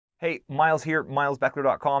Hey, Miles here,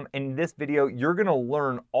 milesbeckler.com. In this video, you're gonna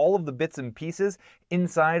learn all of the bits and pieces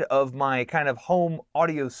inside of my kind of home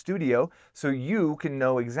audio studio so you can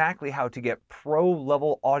know exactly how to get pro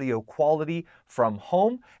level audio quality from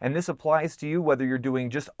home. And this applies to you whether you're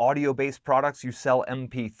doing just audio-based products, you sell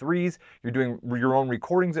MP3s, you're doing your own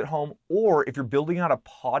recordings at home, or if you're building out a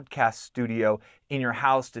podcast studio in your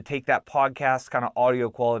house to take that podcast kind of audio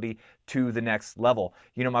quality to the next level.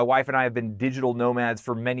 You know, my wife and I have been digital nomads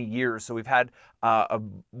for many years, so we've had a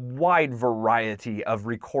wide variety of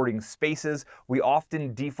recording spaces. We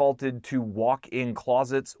often defaulted to walk-in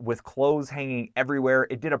closets with clothes hanging everywhere.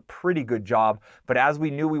 It did a pretty good job, but as we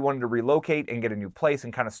knew we wanted to relocate and get a new place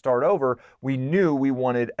and kind of start over, we knew we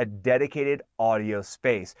wanted a dedicated audio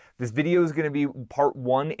space. This video is going to be part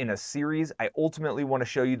one in a series. I ultimately want to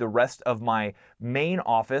show you the rest of my main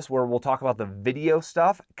office where we'll talk about the video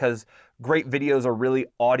stuff, because great videos are really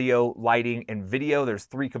audio, lighting, and video. There's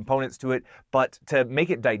three components to it, but to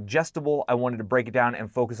make it digestible, I wanted to break it down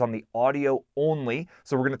and focus on the audio only.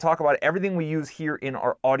 So we're going to talk about everything we use here in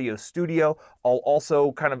our audio studio. I'll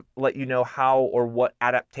also kind of let you know how or what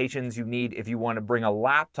adaptations you need if you want to bring a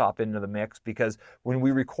laptop into the mix, because when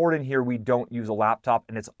we record in here, we don't use a laptop,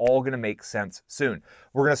 and it's all going to make sense soon.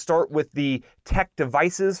 We're going to start with the tech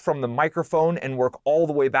devices from the microphone and work all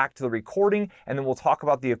the way back to the recording, and then we'll talk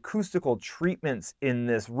about the acoustical treatments in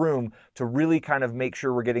this room to really kind of make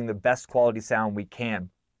sure we're getting the best quality sound we can.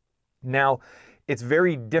 Now, it's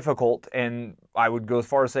very difficult, and I would go as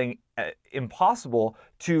far as saying impossible,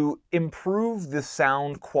 to improve the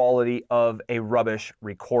sound quality of a rubbish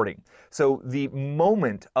recording. So the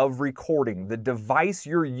moment of recording, the device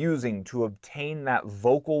you're using to obtain that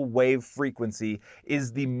vocal wave frequency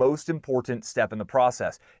is the most important step in the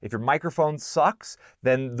process. If your microphone sucks,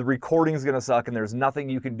 then the recording is going to suck, and there's nothing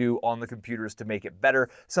you can do on the computers to make it better.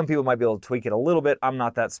 Some people might be able to tweak it a little bit. I'm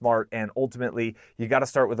not that smart, and ultimately, you got to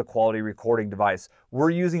start with a quality recording device. We're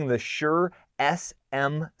using the Shure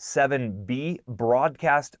SM7B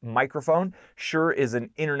broadcast microphone. Shure is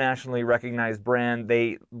an internationally recognized brand.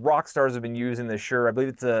 Rock stars have been using the Shure. I believe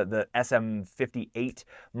it's the SM58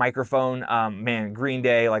 microphone. Man, Green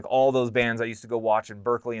Day, like all those bands I used to go watch in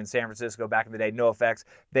Berkeley and San Francisco back in the day, NoFX,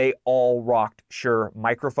 they all rocked Shure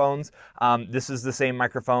microphones. This is the same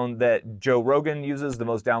microphone that Joe Rogan uses, the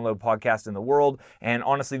most downloaded podcast in the world. And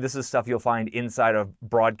honestly, this is stuff you'll find inside of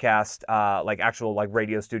broadcast, like actual like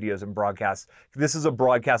radio studios and broadcasts. This is a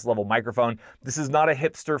broadcast level microphone. This is not a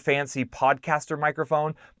hipster fancy podcaster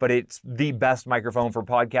microphone, but it's the best microphone for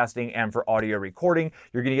podcasting and for audio recording.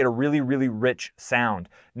 You're going to get a really, really rich sound.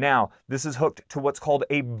 Now, this is hooked to what's called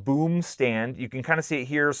a boom stand. You can kind of see it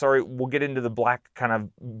here. Sorry, we'll get into the black kind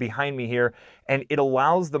of behind me here. And it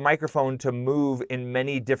allows the microphone to move in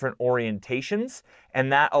many different orientations,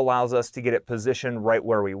 and that allows us to get it positioned right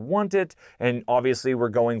where we want it. And obviously, we're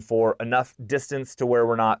going for enough distance to where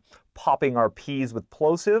we're not popping our P's with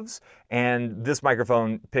plosives, and this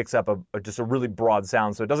microphone picks up just a really broad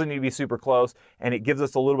sound, so it doesn't need to be super close, and it gives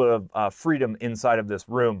us a little bit of freedom inside of this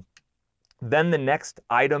room. Then the next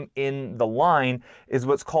item in the line is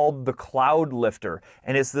what's called the cloud lifter,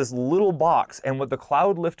 and it's this little box, and what the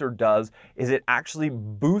cloud lifter does is it actually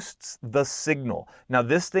boosts the signal. Now,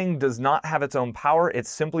 this thing does not have its own power. It's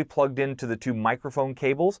simply plugged into the two microphone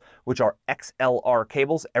cables, which are XLR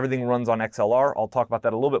cables. Everything runs on XLR. I'll talk about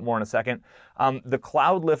that a little bit more in a second. The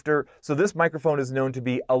cloud lifter, so this microphone is known to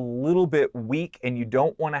be a little bit weak, and you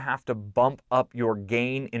don't want to have to bump up your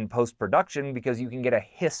gain in post-production because you can get a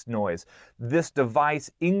hiss noise. This device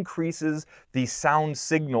increases the sound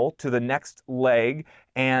signal to the next leg,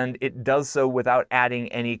 and it does so without adding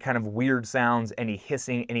any kind of weird sounds, any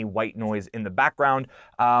hissing, any white noise in the background.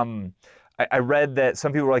 I read that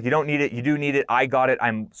some people were like, you don't need it, you do need it. I got it.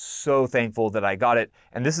 I'm so thankful that I got it.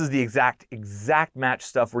 And this is the exact match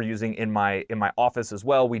stuff we're using in my office as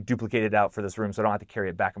well. We duplicated it out for this room so I don't have to carry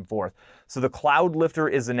it back and forth. So the cloud lifter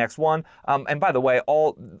is the next one. And by the way,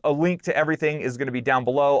 a link to everything is going to be down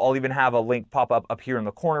below. I'll even have a link pop up here in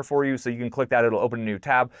the corner for you, so you can click that. It'll open a new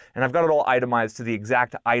tab. And I've got it all itemized to the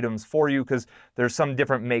exact items for you because there's some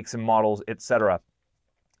different makes and models, etc.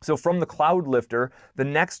 So from the cloud lifter, the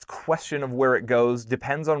next question of where it goes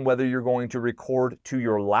depends on whether you're going to record to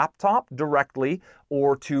your laptop directly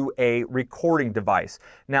or to a recording device.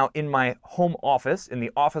 Now, in my home office, in the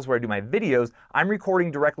office where I do my videos, I'm recording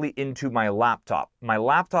directly into my laptop. My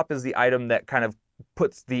laptop is the item that kind of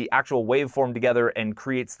puts the actual waveform together and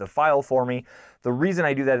creates the file for me. The reason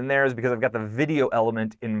I do that in there is because I've got the video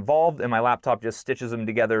element involved and my laptop just stitches them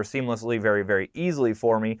together seamlessly, very, very easily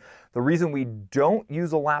for me. The reason we don't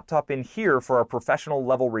use a laptop in here for our professional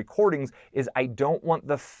level recordings is I don't want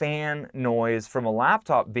the fan noise from a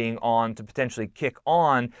laptop being on to potentially kick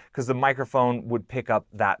on, because the microphone would pick up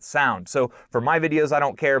that sound. So for my videos, I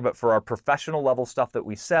don't care, but for our professional level stuff that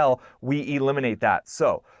we sell, we eliminate that.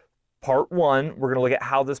 So part one, we're going to look at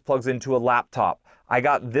how this plugs into a laptop. I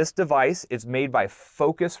got this device. It's made by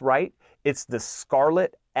Focusrite. It's the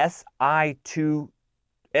Scarlett S2i2.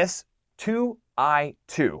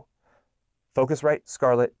 Focusrite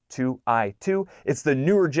Scarlett 2i2. It's the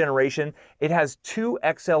newer generation. It has two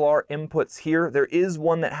XLR inputs here. There is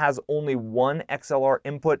one that has only one XLR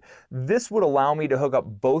input. This would allow me to hook up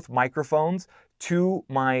both microphones to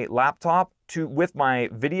my laptop with my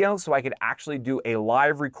video, so I could actually do a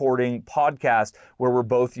live recording podcast where we're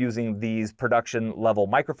both using these production level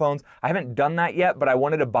microphones. I haven't done that yet, but I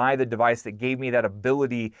wanted to buy the device that gave me that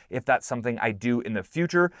ability if that's something I do in the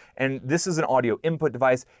future. And this is an audio input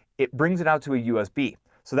device. It brings it out to a USB.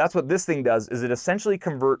 So that's what this thing does, is it essentially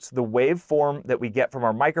converts the waveform that we get from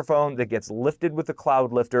our microphone that gets lifted with the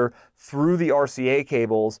cloud lifter through the RCA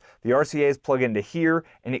cables. The RCAs plug into here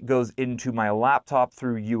and it goes into my laptop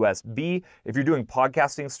through USB. If you're doing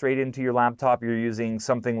podcasting straight into your laptop, you're using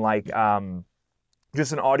something like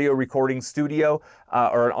just an audio recording studio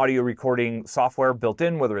or an audio recording software built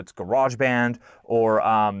in, whether it's GarageBand or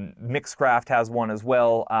Mixcraft has one as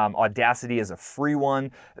well. Audacity is a free one.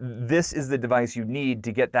 This is the device you need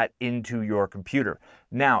to get that into your computer.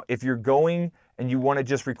 Now, if you're going and you want to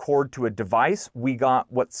just record to a device, we got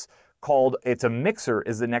what's called, it's a mixer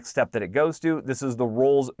is the next step that it goes to. This is the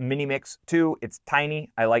Rolls Mini Mix 2. It's tiny.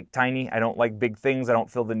 I like tiny. I don't like big things. I don't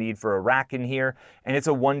feel the need for a rack in here. And it's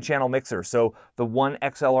a one-channel mixer. So the one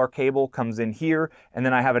XLR cable comes in here, and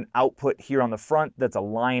then I have an output here on the front that's a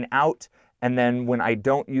line out. And then when I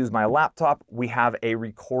don't use my laptop, we have a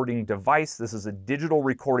recording device. This is a digital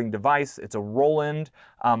recording device. It's a Roland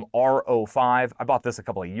R05. I bought this a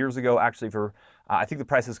couple of years ago, actually, for I think the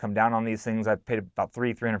price has come down on these things. I paid about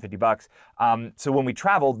 $350. So when we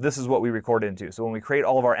travel, this is what we record into. So when we create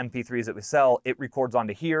all of our MP3s that we sell, it records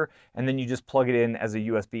onto here, and then you just plug it in as a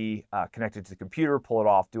USB connected to the computer, pull it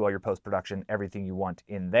off, do all your post-production, everything you want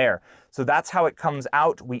in there. So that's how it comes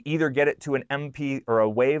out. We either get it to an MP or a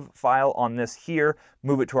WAV file on this here,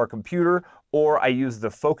 move it to our computer, or I use the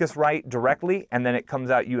Focusrite directly, and then it comes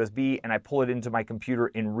out USB, and I pull it into my computer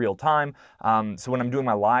in real time. So when I'm doing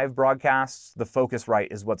my live broadcasts, the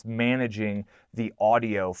Focusrite is what's managing the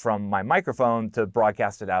audio from my microphone to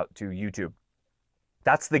broadcast it out to YouTube.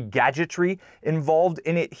 That's the gadgetry involved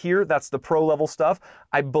in it here. That's the pro level stuff.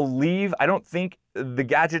 I don't think the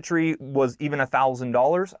gadgetry was even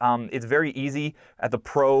 $1,000. It's very easy at the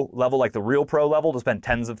pro level, like the real pro level, to spend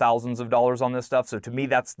tens of thousands of dollars on this stuff. So to me,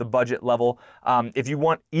 that's the budget level. If you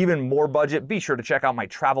want even more budget, be sure to check out my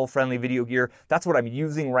travel-friendly video gear. That's what I'm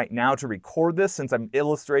using right now to record this. Since I'm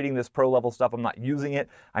illustrating this pro level stuff, I'm not using it.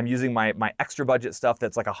 I'm using my extra budget stuff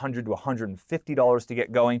that's like $100 to $150 to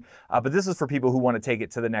get going. But this is for people who want to take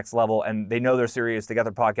it to the next level, and they know they're serious. They got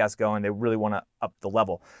their podcast going. They really want to up the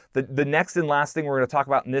level. The next and last thing we're going to talk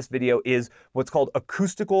about in this video is what's called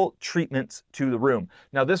acoustical treatments to the room.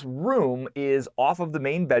 Now, this room is off of the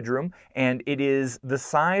main bedroom, and it is the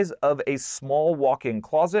size of a small walk-in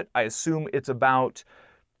closet. I assume it's about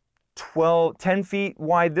 10 feet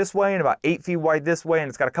wide this way and about 8 feet wide this way, and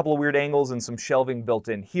it's got a couple of weird angles and some shelving built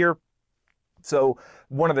in here. So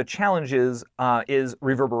one of the challenges is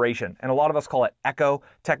reverberation, and a lot of us call it echo.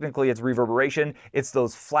 Technically, it's reverberation. It's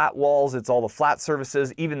those flat walls. It's all the flat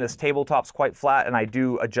surfaces. Even this tabletop's quite flat, and I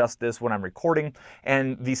do adjust this when I'm recording.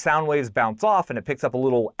 And the sound waves bounce off, and it picks up a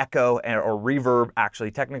little echo or reverb,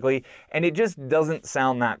 actually, technically, and it just doesn't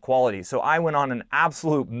sound that quality. So I went on an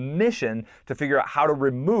absolute mission to figure out how to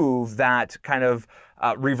remove that kind of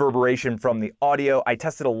reverberation from the audio. I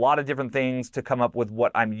tested a lot of different things to come up with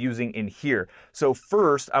what I'm using in here. So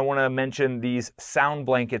first, I want to mention these sound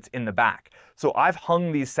blankets in the back. So I've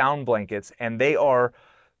hung these sound blankets, and they are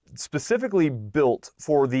specifically built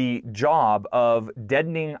for the job of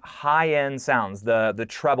deadening high-end sounds, the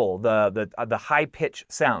treble, the high-pitch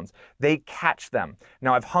sounds. They catch them.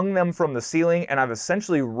 Now, I've hung them from the ceiling, and I've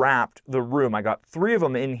essentially wrapped the room. I got 3 of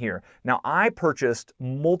them in here. Now, I purchased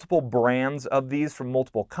multiple brands of these from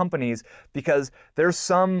multiple companies because there's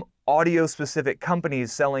some audio-specific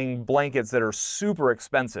companies selling blankets that are super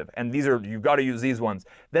expensive, and you've got to use these ones.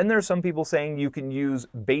 Then there's some people saying you can use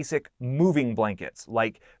basic moving blankets,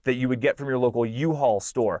 like that you would get from your local U-Haul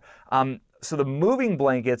store. So the moving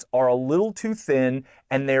blankets are a little too thin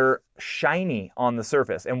and they're shiny on the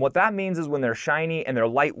surface. And what that means is when they're shiny and they're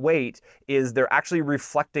lightweight is they're actually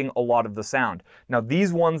reflecting a lot of the sound. Now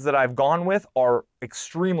these ones that I've gone with are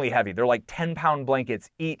extremely heavy. They're like 10-pound blankets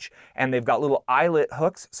each, and they've got little eyelet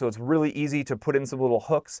hooks, so it's really easy to put in some little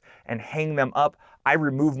hooks and hang them up. I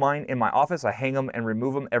remove mine in my office. I hang them and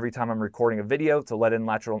remove them every time I'm recording a video to let in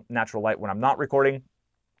natural light when I'm not recording.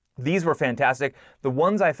 These were fantastic. The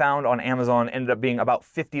ones I found on Amazon ended up being about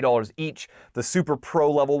 $50 each. The super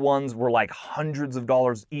pro level ones were like hundreds of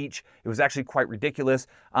dollars each. It was actually quite ridiculous.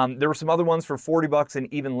 There were some other ones for 40 bucks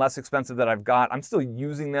and even less expensive that I've got. I'm still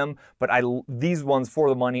using them, but these ones for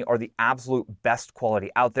the money are the absolute best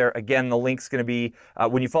quality out there. Again, the link's going to be,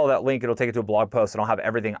 when you follow that link, it'll take you to a blog post and I'll have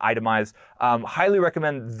everything itemized. Highly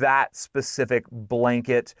recommend that specific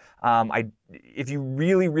blanket. If you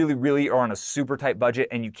really are on a super tight budget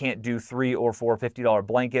and you can't do 3 or 4 $50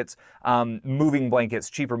 blankets, moving blankets,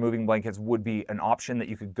 cheaper moving blankets would be an option that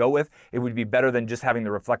you could go with. It would be better than just having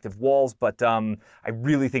the reflective walls, but I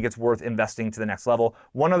really think it's worth investing to the next level.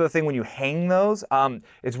 One other thing, when you hang those,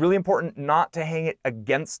 it's really important not to hang it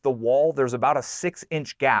against the wall. There's about a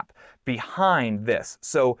 6-inch gap behind this.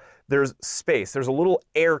 So there's space, there's a little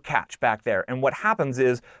air catch back there. And what happens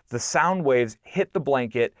is the sound waves hit the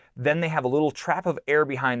blanket, then they have a little trap of air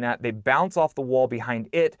behind that. They bounce off the wall behind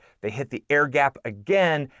it, they hit the air gap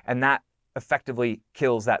again, and that effectively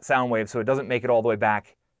kills that sound wave so it doesn't make it all the way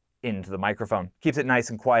back into the microphone. Keeps it nice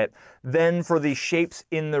and quiet. Then for the shapes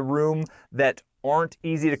in the room that aren't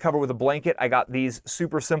easy to cover with a blanket, I got these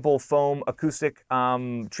super simple foam acoustic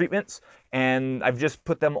treatments, and I've just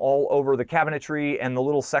put them all over the cabinetry and the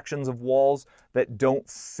little sections of walls that don't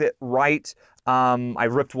fit right. I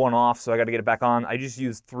ripped one off, so I got to get it back on. I just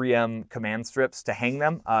use 3M command strips to hang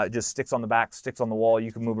them. It just sticks on the back, sticks on the wall.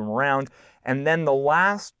 You can move them around. And then the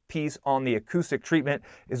last piece on the acoustic treatment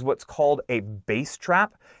is what's called a bass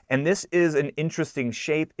trap. And this is an interesting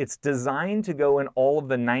shape. It's designed to go in all of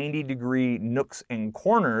the 90-degree nooks and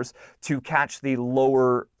corners to catch the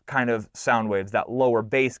lower kind of sound waves. That lower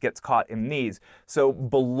bass gets caught in these. So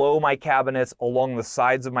below my cabinets, along the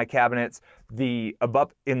sides of my cabinets,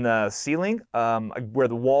 above in the ceiling, where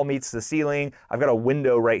the wall meets the ceiling, I've got a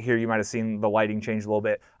window right here. You might have seen the lighting change a little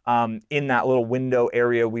bit. In that little window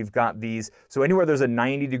area, we've got these. So anywhere there's a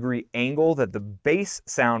 90-degree angle that the bass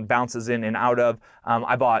sound bounces in and out of,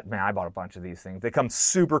 I bought a bunch of these things. They come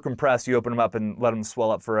super compressed. You open them up and let them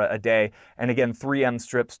swell up for a day. And again, 3M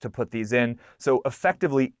strips to put these in. So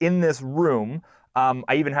effectively in this room,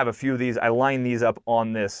 I even have a few of these. I line these up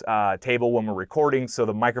on this table when we're recording, so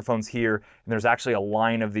the microphone's here, and there's actually a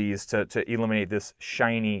line of these to eliminate this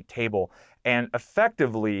shiny table. And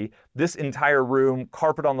effectively, this entire room,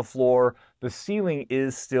 carpet on the floor, the ceiling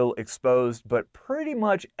is still exposed, but pretty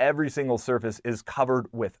much every single surface is covered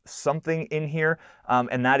with something in here.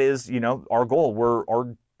 And that is, our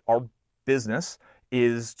goal. Our business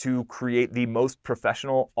is to create the most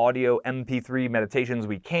professional audio MP3 meditations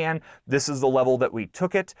we can. This is the level that we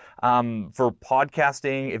took it. For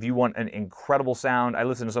podcasting, if you want an incredible sound, I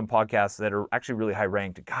listen to some podcasts that are actually really high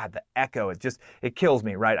ranked. God, the echo, it kills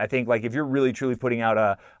me, right? I think like if you're really truly putting out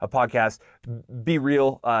a podcast, be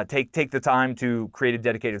real, take the time to create a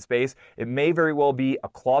dedicated space. It may very well be a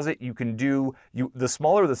closet. You can do, the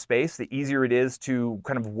smaller the space, the easier it is to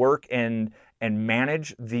kind of work and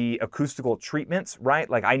manage the acoustical treatments, right?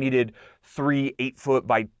 Like I needed 3 8-foot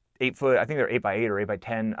by 8-foot, I think they're 8x8 or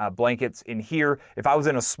 8x10 blankets in here. If I was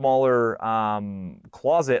in a smaller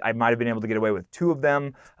closet, I might have been able to get away with 2 of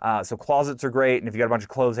them. So closets are great, and if you got a bunch of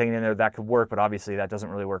clothes hanging in there, that could work, but obviously that doesn't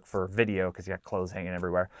really work for video because you got clothes hanging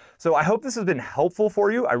everywhere. So I hope this has been helpful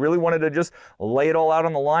for you. I really wanted to just lay it all out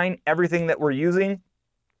on the line, everything that we're using.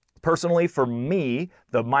 Personally, for me,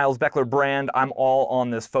 the Miles Beckler brand, I'm all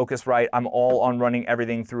on this Focusrite. I'm all on running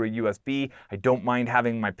everything through a USB. I don't mind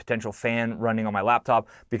having my potential fan running on my laptop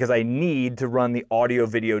because I need to run the audio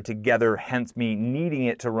video together, hence me needing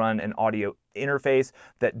it to run an audio interface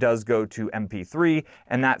that does go to MP3.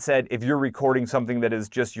 And that said, if you're recording something that is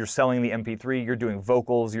just, you're selling the MP3, you're doing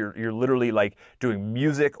vocals, you're literally like doing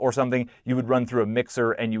music or something, you would run through a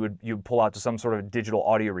mixer and you pull out to some sort of digital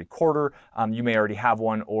audio recorder. You may already have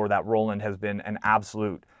one, or that Roland has been an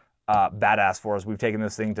absolute badass for us. We've taken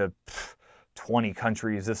this thing to 20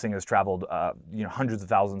 countries. This thing has traveled hundreds of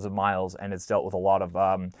thousands of miles, and it's dealt with a lot of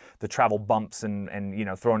the travel bumps and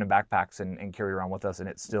thrown in backpacks and carry around with us, and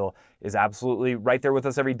it still is absolutely right there with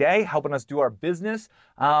us every day, helping us do our business.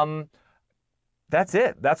 That's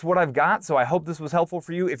it. That's what I've got. So I hope this was helpful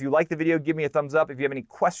for you. If you like the video, give me a thumbs up. If you have any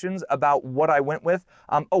questions about what I went with.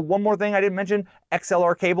 Oh, one more thing I didn't mention,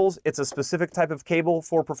 XLR cables. It's a specific type of cable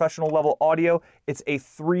for professional level audio. It's a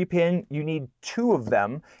 3-pin. You need 2 of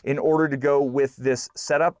them in order to go with this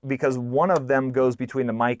setup, because one of them goes between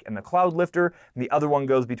the mic and the cloud lifter, and the other one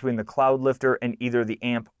goes between the cloud lifter and either the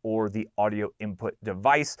amp or the audio input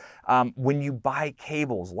device. When you buy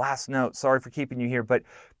cables, last note, sorry for keeping you here, but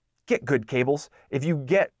get good cables. If you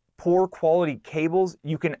get poor quality cables,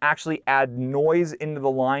 you can actually add noise into the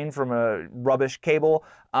line from a rubbish cable.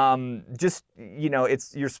 Just, you know,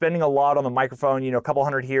 you're spending a lot on the microphone, you know, a couple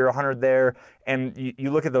hundred here, 100 there, and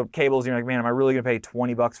you look at the cables, and you're like, man, am I really gonna pay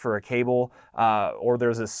 20 bucks for a cable? Or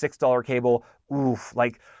there's a $6 cable. Oof,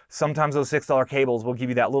 like sometimes those $6 cables will give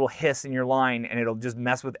you that little hiss in your line, and it'll just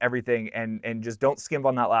mess with everything, and just don't skimp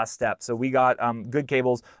on that last step. So we got good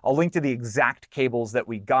cables. I'll link to the exact cables that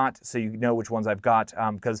we got so you know which ones I've got,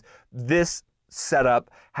 because this setup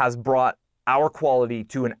has brought our quality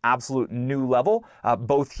to an absolute new level,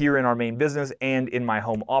 both here in our main business and in my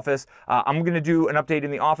home office. I'm going to do an update in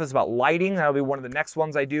the office about lighting. That'll be one of the next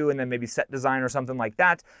ones I do, and then maybe set design or something like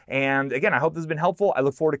that. And again, I hope this has been helpful. I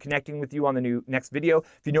look forward to connecting with you on the next video.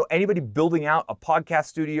 If you know anybody building out a podcast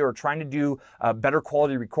studio or trying to do better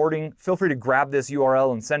quality recording, feel free to grab this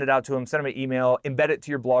URL and send it out to them. Send them an email, embed it to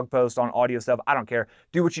your blog post on audio stuff. I don't care.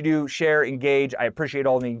 Do what you do, share, engage. I appreciate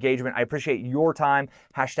all the engagement. I appreciate your time.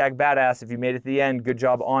 #badass if you made it to the end. Good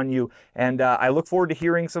job on you. And I look forward to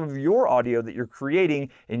hearing some of your audio that you're creating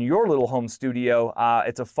in your little home studio.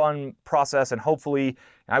 It's a fun process, and hopefully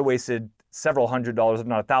I wasted several $100s, if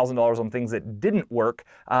not $1,000 on things that didn't work.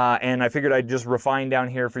 And I figured I'd just refine down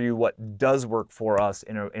here for you what does work for us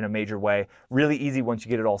in a major way. Really easy once you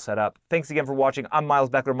get it all set up. Thanks again for watching. I'm Miles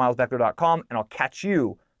Beckler, milesbeckler.com, and I'll catch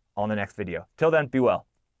you on the next video. Till then, be well.